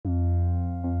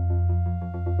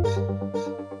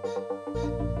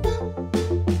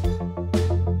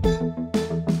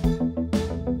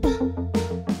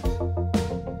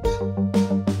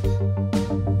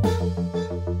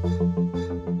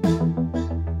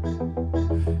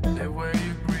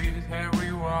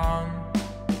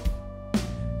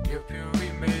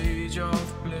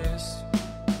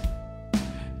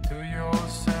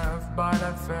But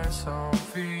I felt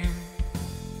something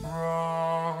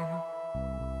wrong.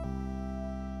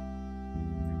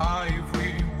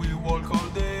 Ivory, we walk all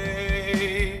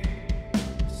day.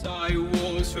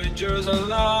 Sidewalks, strangers and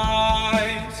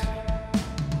lights,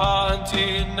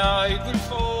 until night will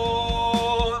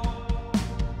fall.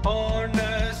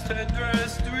 Honest,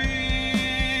 tenderest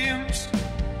dreams,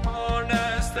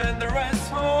 honest, tenderest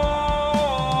hope.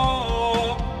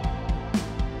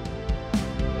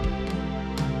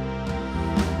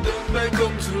 They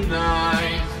come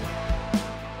tonight,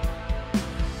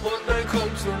 won't they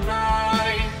come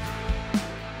tonight?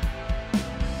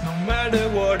 No matter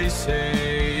what he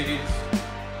says,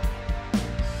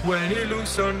 when he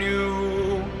looks on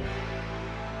you,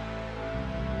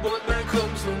 won't they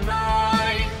come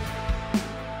tonight?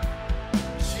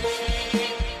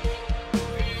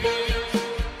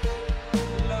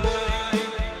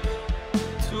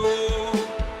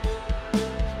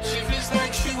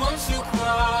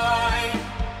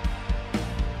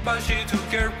 But she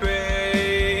took her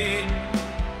pain,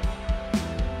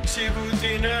 she put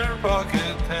in her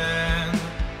pocket and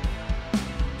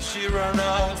she ran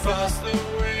out fast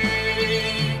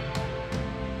away.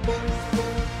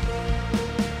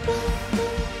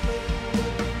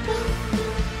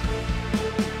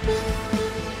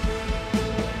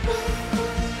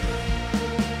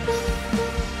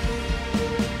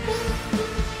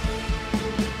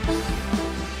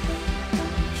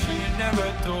 She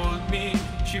never told me,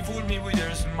 she fooled me with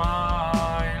her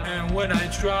smile, and when I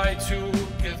tried to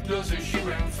get closer, she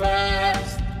ran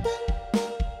fast.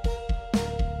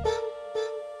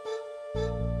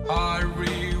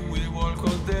 Ivory, we walk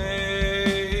all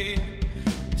day.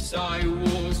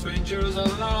 Sidewalks, strangers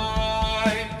and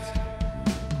lights,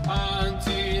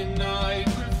 until night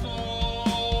will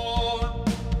fall.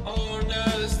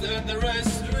 Honest and the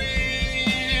rest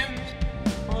dreams,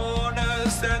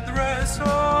 honest and the rest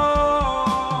hope.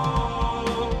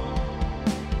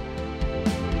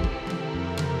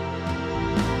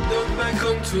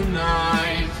 Come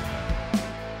tonight,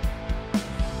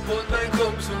 won't they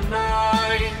come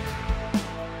tonight?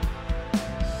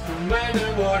 No matter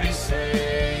what he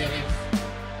says,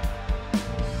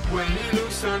 when he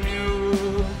looks on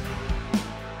you,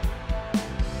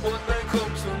 won't they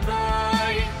come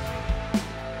tonight?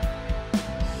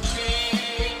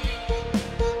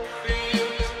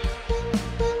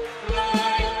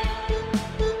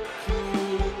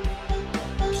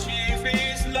 She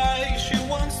feels like she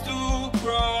wants to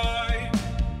cry,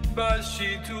 but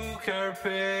she took her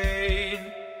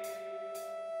pain,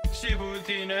 she put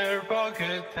in her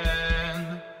pocket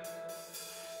and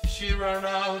she ran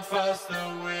out fast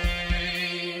away.